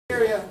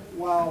Area,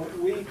 while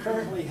we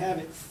currently have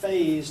it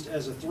phased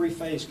as a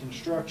three-phase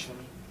construction,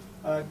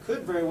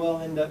 could very well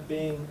end up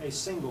being a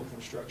single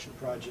construction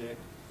project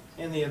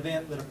in the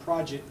event that a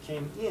project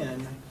came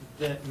in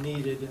that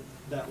needed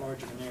that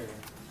large of an area.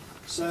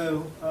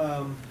 So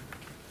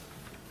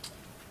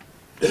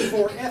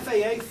for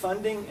FAA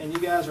funding, and you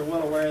guys are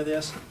well aware of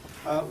this,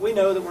 we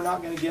know that we're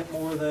not going to get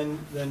more than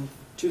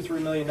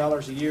 $2–3 million a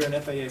year in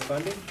FAA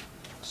funding.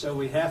 So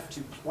we have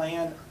to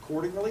plan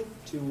accordingly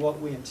to what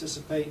we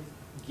anticipate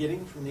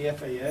getting from the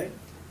FAA.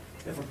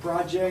 If a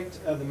project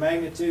of the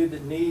magnitude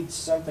that needs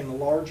something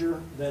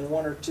larger than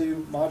 1 or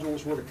 2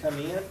 modules were to come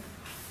in,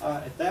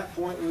 at that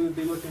point we would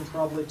be looking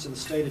probably to the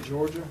state of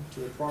Georgia, to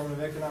the Department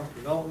of Economic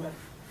Development,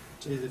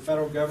 to the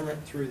federal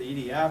government through the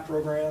EDI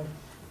program.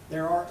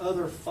 There are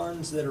other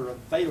funds that are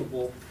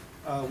available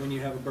when you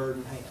have a bird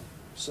in hand.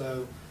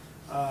 So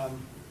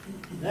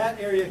that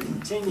area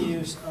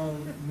continues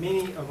on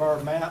many of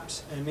our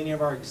maps and many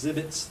of our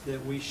exhibits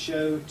that we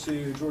show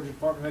to Georgia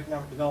Department of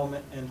Economic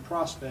Development and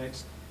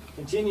prospects,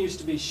 continues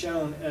to be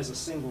shown as a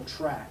single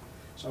track.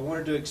 So I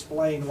wanted to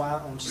explain why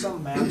on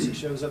some maps it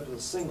shows up as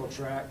a single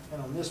track,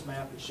 and on this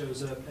map it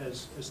shows up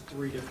as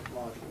 3 different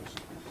modules.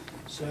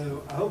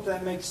 So I hope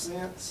that makes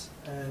sense,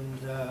 and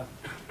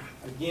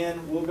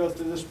again, we'll go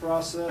through this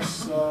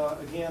process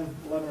again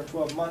 11 or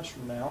 12 months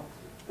from now,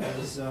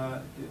 as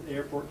the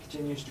airport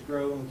continues to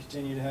grow and we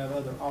continue to have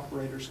other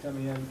operators come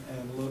in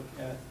and look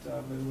at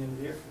moving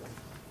into the airfield.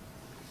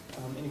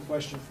 Any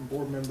question from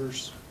board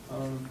members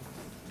on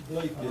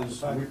Blake, the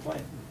 5-year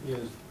plan?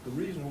 Is the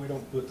reason we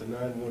don't put the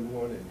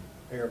 911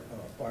 and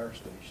fire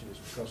station is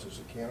because it's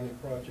a county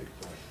project?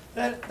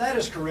 That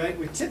is correct.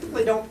 We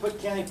typically don't put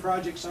county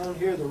projects on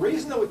here. The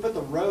reason that we put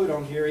the road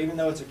on here, even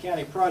though it's a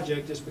county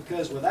project, is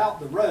because without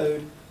the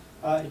road,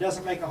 it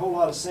doesn't make a whole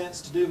lot of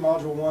sense to do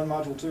Module 1,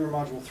 Module 2, or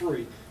Module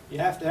 3. You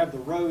have to have the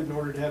road in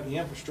order to have the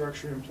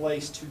infrastructure in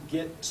place to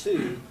get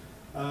to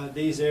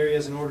these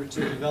areas in order to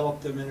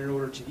develop them and in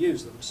order to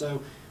use them.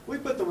 So we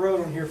put the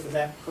road on here for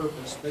that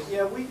purpose. But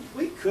yeah,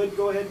 we could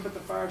go ahead and put the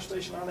fire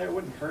station on there. It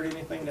wouldn't hurt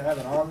anything to have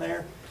it on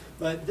there.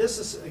 But this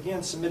is,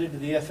 again, submitted to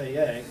the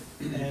FAA.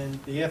 And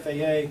the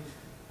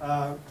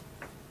FAA,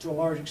 to a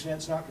large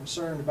extent, is not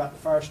concerned about the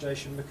fire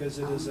station because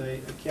it is a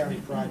county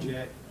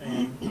project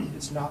and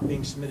it's not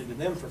being submitted to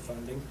them for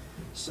funding.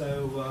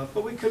 So,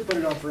 but we could put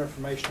it on for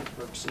informational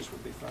purposes,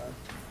 would be fine.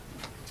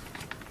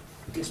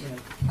 Yes, ma'am.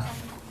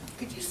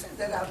 Could you send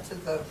that out to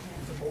the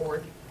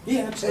board?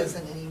 Yeah, absolutely. As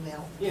an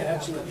email? Yeah,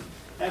 absolutely.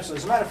 Absolutely.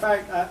 As a matter of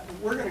fact,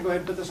 we're going to go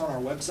ahead and put this on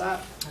our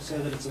website so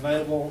that it's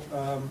available,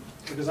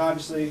 because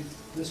obviously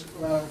this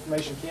amount of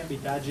information can't be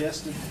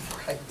digested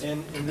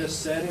in this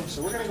setting.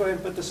 So we're going to go ahead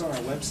and put this on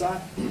our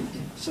website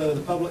so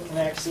the public can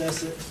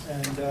access it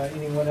and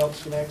anyone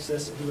else can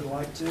access it who would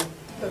like to.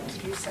 But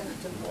could you send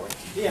it to the board?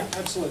 Yeah,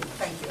 absolutely.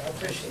 Thank you. I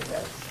appreciate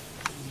that.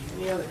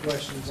 Any other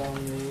questions on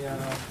the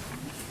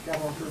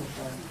capital improvement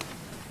plan?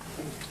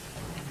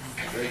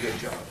 Very good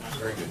job.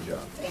 Very good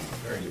job. Thank you.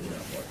 Very good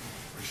job, boy.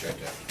 Appreciate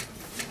that.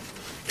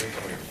 Very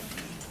clear.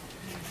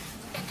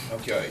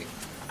 Okay.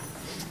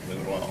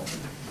 Moving along.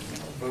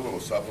 Approval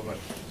of supplement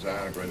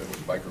design agreement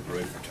with Baker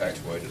Group for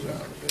taxiway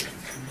design division.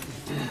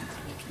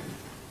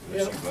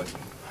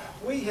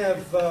 We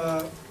have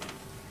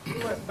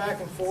we went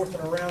back and forth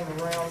and around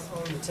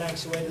on the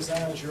taxiway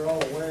design, as you're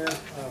all aware.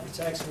 The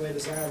taxiway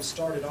design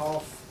started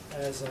off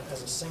as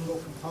a single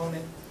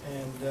component,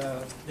 and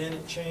then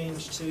it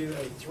changed to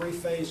a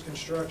 3-phase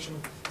construction,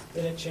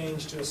 then it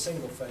changed to a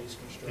single-phase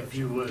construction. If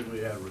you would, we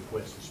have a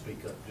request to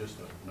speak up just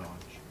a notch.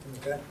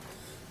 Okay.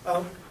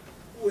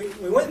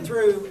 We went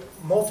through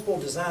multiple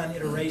design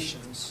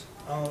iterations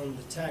on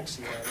the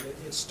taxiway.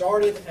 It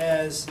started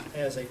as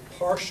a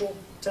partial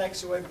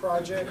taxiway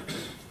project,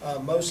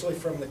 mostly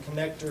from the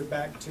connector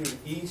back to the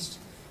east.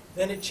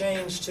 Then it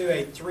changed to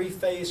a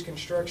 3-phase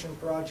construction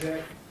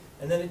project,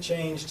 and then it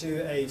changed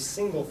to a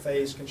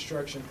single-phase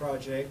construction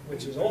project,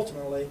 which is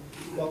ultimately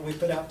what we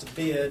put out to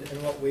bid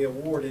and what we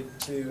awarded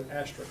to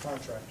Astra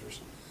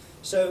contractors.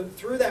 So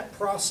through that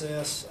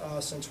process,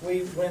 since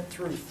we went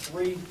through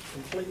 3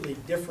 completely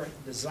different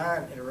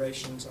design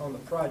iterations on the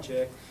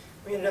project,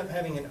 we ended up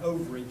having an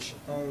overage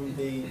on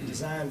the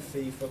design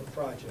fee for the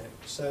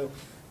project. So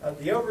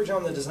the overage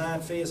on the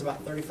design fee is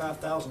about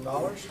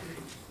 $35,000.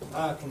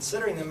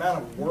 Considering the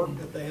amount of work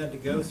that they had to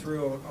go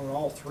through on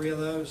all 3 of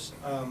those,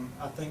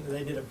 I think that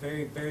they did a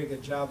very, very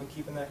good job of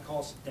keeping that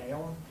cost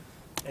down,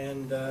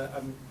 and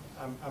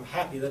I'm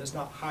happy that it's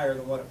not higher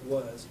than what it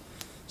was.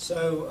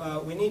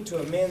 So we need to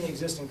amend the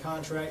existing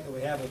contract that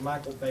we have with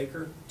Michael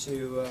Baker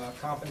to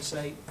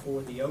compensate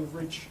for the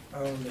overage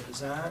on the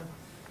design.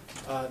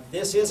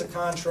 This is a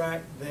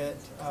contract that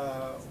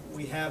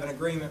we have an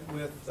agreement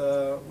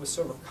with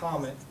Silver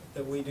Comet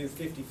that we do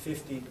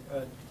 50-50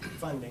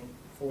 funding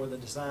for the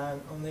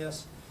design on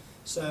this.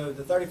 So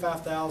the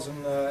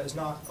 $35,000 is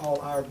not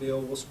all our bill.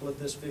 We'll split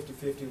this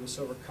 50-50 with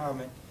Silver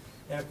Comet.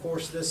 And of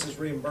course, this is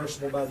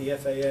reimbursable by the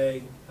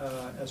FAA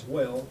as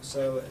well.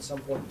 So at some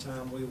point in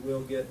time, we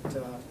will get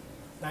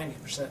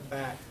 90%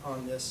 back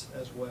on this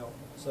as well.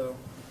 So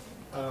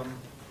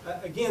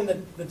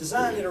Again, the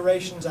design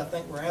iterations, I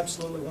think, were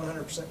absolutely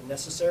 100%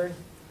 necessary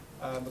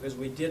because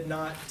we did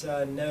not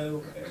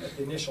know at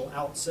the initial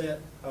outset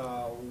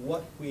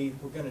what we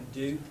were going to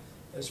do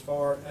as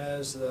far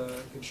as the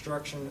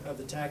construction of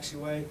the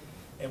taxiway,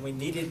 and we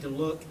needed to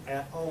look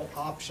at all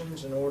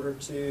options in order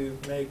to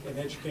make an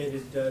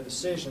educated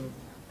decision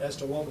as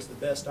to what was the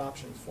best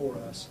option for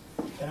us.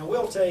 And I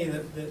will tell you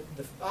that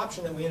the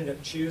option that we ended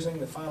up choosing,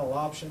 the final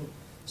option,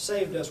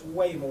 saved us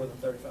way more than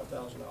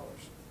 $35,000,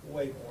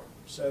 way more.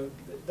 So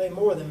they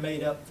more than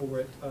made up for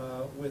it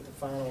with the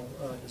final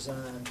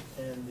design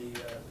and the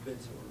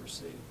bids that were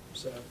received.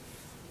 So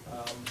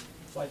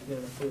I'd like to get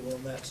an approval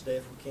on that today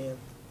if we can.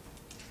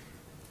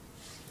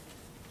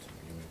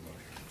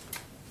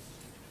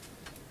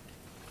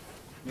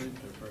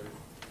 Move to approve.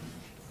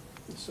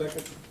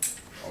 Second.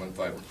 All in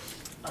favor?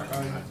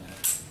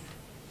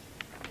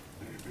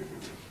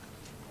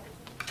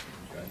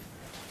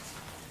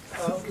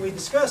 Okay. We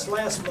discussed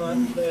last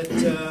month that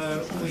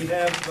we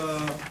have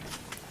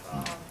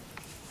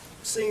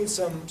seen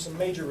some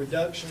major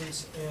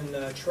reductions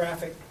in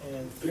traffic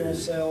and fuel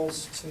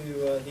sales to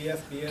the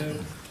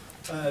FBO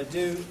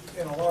due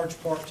in a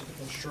large part to the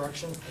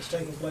construction that's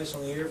taking place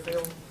on the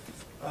airfield.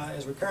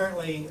 As we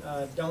currently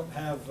don't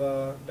have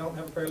a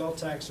parallel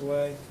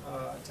taxiway,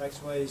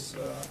 taxiways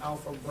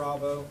Alpha,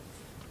 Bravo,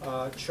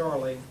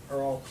 Charlie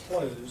are all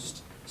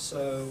closed,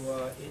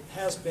 so it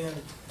has been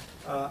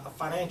a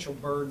financial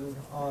burden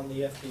on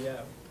the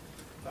FBO.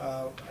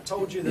 I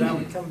told you that I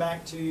would come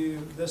back to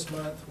you this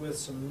month with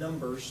some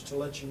numbers to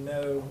let you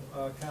know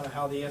kind of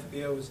how the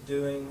FBO is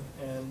doing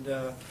and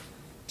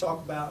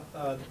talk about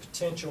the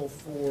potential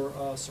for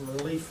some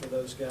relief for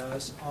those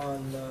guys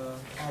on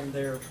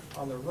their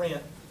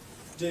rent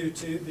due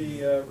to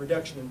the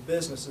reduction in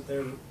business that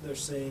they're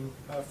seeing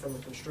from the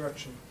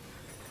construction.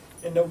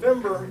 In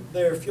November,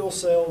 their fuel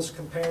sales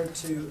compared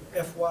to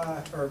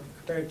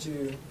compared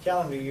to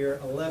calendar year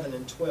 11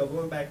 and 12, we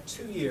went back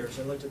 2 years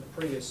and looked at the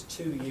previous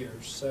 2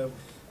 years. So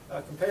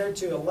compared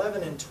to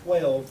 11 and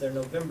 12, their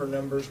November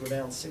numbers were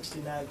down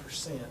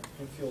 69%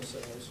 in fuel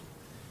sales.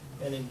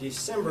 And in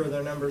December,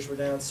 their numbers were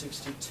down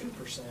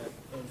 62%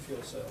 in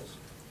fuel sales.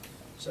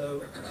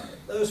 So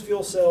those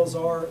fuel sales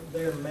are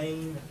their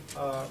main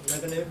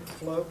revenue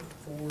flow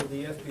for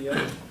the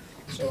FBO.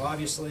 So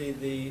obviously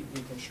the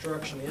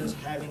construction is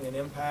having an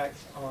impact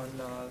on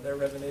their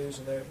revenues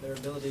and their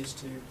abilities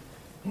to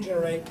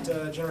generate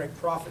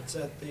profits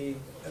at the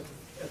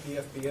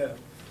FBO.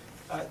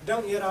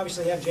 Don't yet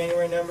obviously have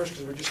January numbers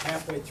because we're just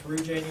halfway through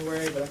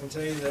January, but I can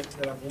tell you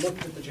that I've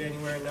looked at the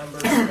January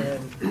numbers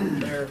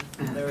and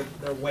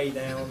they're way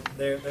down.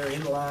 They're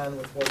in line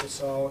with what we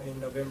saw in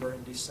November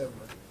and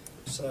December.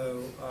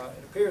 So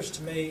it appears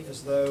to me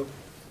as though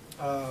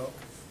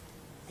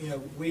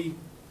we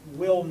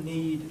will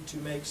need to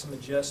make some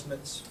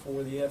adjustments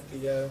for the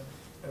FBO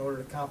in order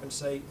to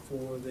compensate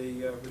for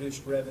the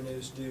reduced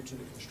revenues due to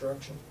the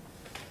construction.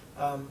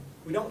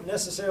 We don't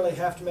necessarily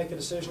have to make a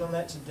decision on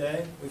that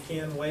today. We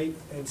can wait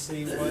and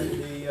see what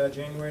the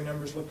January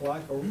numbers look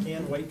like, or we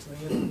can wait till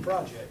the end of the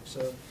project.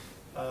 So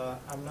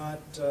I'm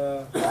not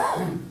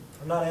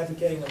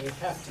advocating that we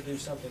have to do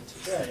something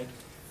today,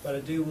 but I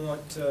do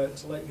want to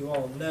let you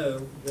all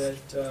know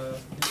that the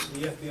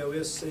FBO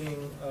is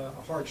seeing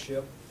a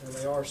hardship, and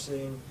they are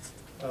seeing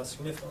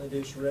significantly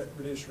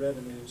reduced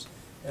revenues.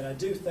 And I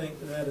do think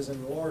that that is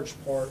in large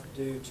part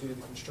due to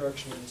the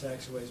construction of the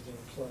taxiways being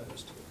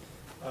closed.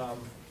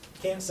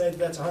 Can't say that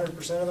that's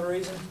 100% of the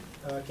reason.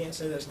 Can't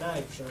say that's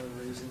 90% of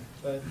the reason,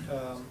 but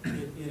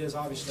it is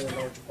obviously a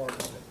large part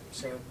of it.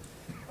 So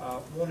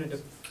wanted to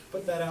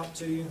put that out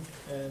to you,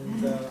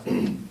 and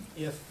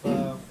if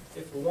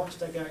we want to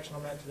take action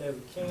on that today,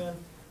 we can.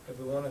 If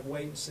we want to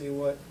wait and see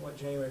what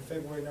January,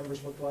 February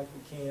numbers look like,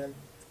 we can.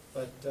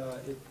 But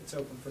it's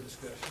open for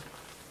discussion.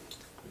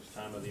 Is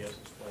time of the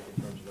essence, like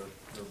in terms of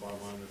their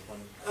bottom line, their plan?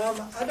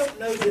 I don't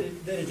know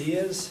that it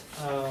is.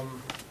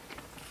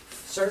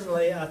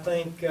 Certainly, I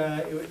think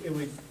it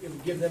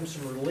would give them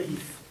some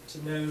relief to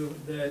know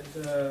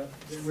that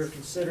we're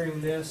considering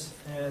this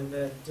and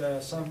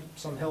that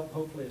some help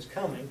hopefully is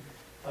coming.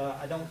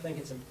 I don't think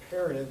it's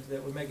imperative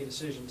that we make a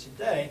decision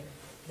today,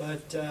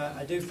 but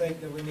I do think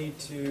that we need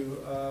to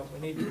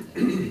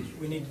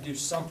do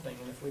something.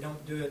 And if we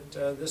don't do it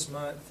this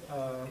month,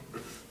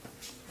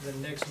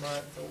 then next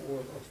month or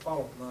the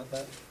following month,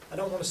 I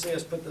don't want to see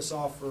us put this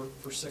off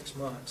for 6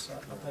 months.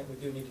 I think we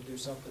do need to do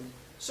something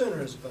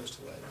sooner as opposed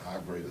to later. I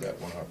agree with that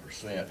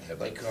 100%. Have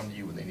they come to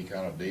you with any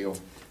kind of deal?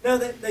 No,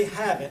 they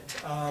haven't.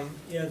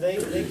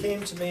 They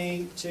came to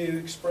me to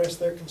express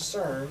their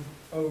concern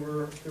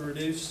over the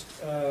reduced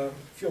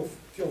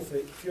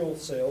fuel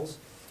sales,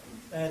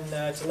 and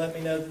to let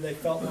me know that they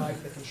felt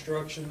like the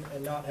construction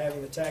and not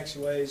having the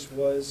taxiways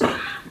was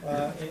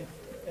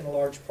in a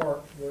large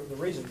part the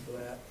reason for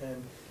that.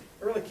 And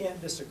I really can't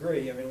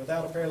disagree. I mean,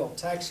 without a parallel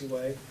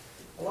taxiway,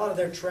 a lot of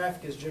their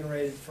traffic is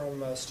generated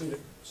from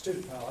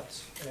student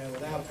pilots, and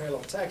without a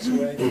parallel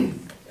taxiway,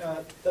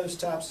 those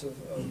types of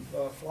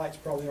flights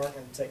probably aren't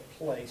going to take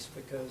place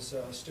because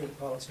student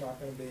pilot's not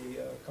going to be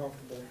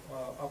comfortable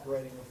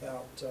operating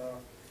without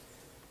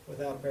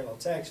a parallel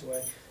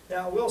taxiway.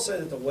 Now, I will say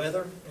that the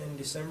weather in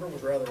December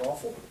was rather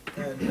awful,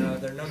 and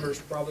their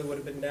numbers probably would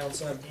have been down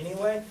some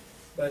anyway,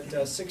 but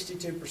 62%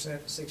 to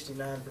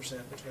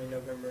 69% between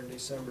November and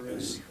December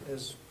is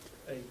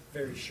a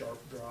very sharp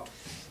drop.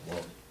 Well,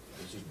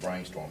 let's just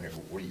brainstorm here.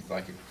 What are you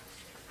thinking?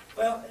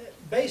 Well,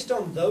 based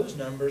on those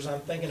numbers, I'm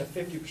thinking a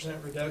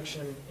 50%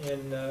 reduction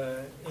in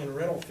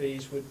rental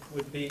fees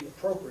would be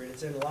appropriate.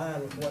 It's in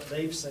line with what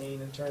they've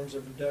seen in terms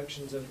of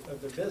reductions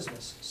of their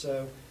business.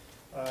 So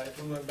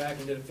if we went back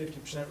and did a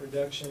 50%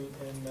 reduction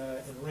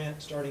in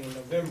rent starting in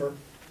November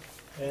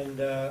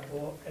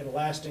and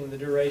lasting the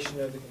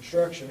duration of the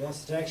construction,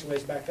 once the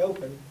taxiway's back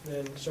open,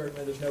 then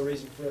certainly there's no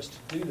reason for us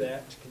to do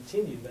that, to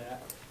continue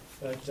that.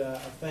 But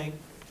I think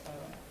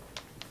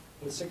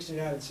with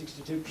 69 and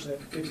 62%,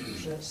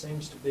 50%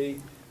 seems to be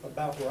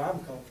about where I'm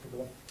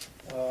comfortable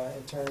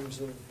in terms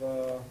of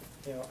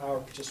our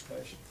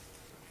participation.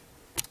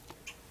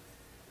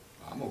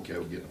 I'm okay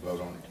with getting a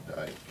vote on it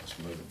today. Let's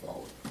move it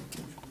forward.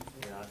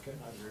 Yeah, I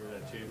agree with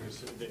that too,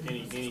 because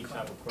any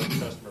type of quote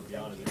customer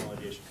beyond a general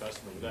aviation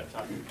customer with that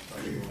type of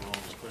construction going on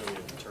is clearly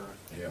a deterrent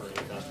for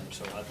any customer,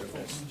 so I think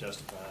that's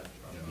justified.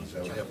 You know, so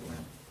it'll help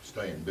them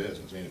stay in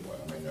business anyway.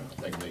 I mean, I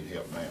think they need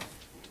help now.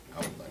 I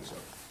would think so.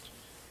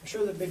 I'm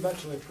sure that'd be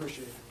muchly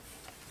appreciated.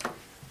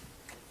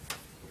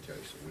 Okay,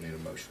 so we need a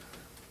motion.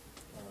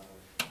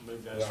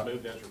 Moved as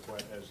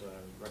required, as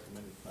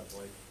recommended by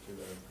Blake to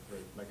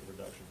make a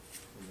reduction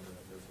in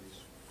their fees.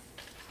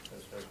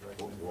 As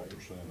recommended. What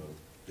percent of?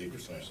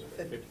 50%.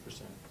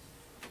 50%.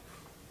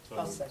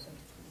 I'll second.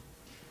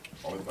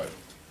 All in favor?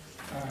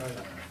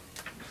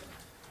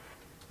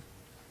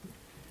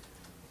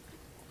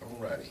 All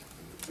righty.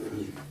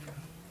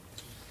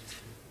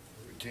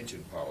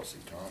 Retention policy,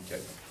 Tom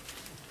Capen.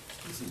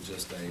 This is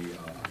just a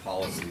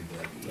policy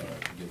that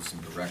gives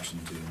some direction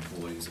to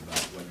employees about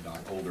what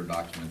older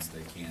documents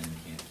they can and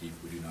can't keep.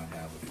 We do not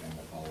have a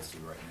formal policy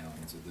right now,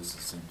 and so this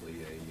is simply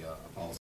a policy